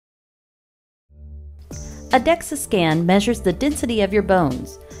A Dexa scan measures the density of your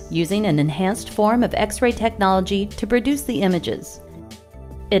bones, using an enhanced form of X-ray technology to produce the images.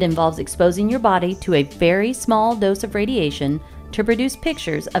 It involves exposing your body to a very small dose of radiation to produce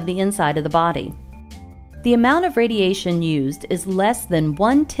pictures of the inside of the body. The amount of radiation used is less than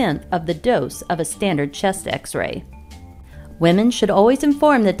 1/10 of the dose of a standard chest X-ray. Women should always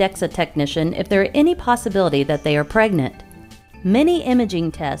inform the Dexa technician if there is any possibility that they are pregnant. Many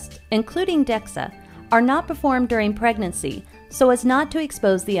imaging tests, including Dexa, are not performed during pregnancy so as not to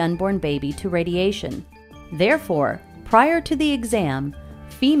expose the unborn baby to radiation. Therefore, prior to the exam,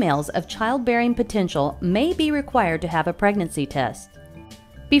 females of childbearing potential may be required to have a pregnancy test.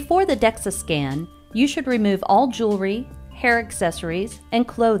 Before the Dexa scan, you should remove all jewelry, hair accessories, and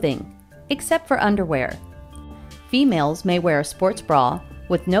clothing, except for underwear. Females may wear a sports bra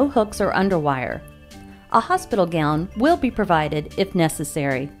with no hooks or underwire. A hospital gown will be provided if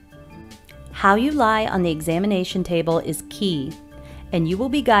necessary. How you lie on the examination table is key, and you will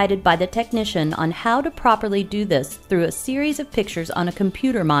be guided by the technician on how to properly do this through a series of pictures on a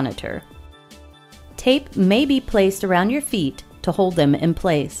computer monitor. Tape may be placed around your feet to hold them in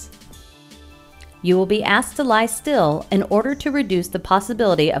place. You will be asked to lie still in order to reduce the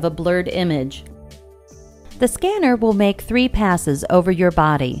possibility of a blurred image. The scanner will make 3 passes over your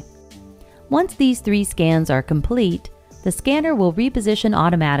body. Once these 3 scans are complete, the scanner will reposition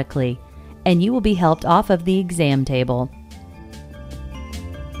automatically, and you will be helped off of the exam table.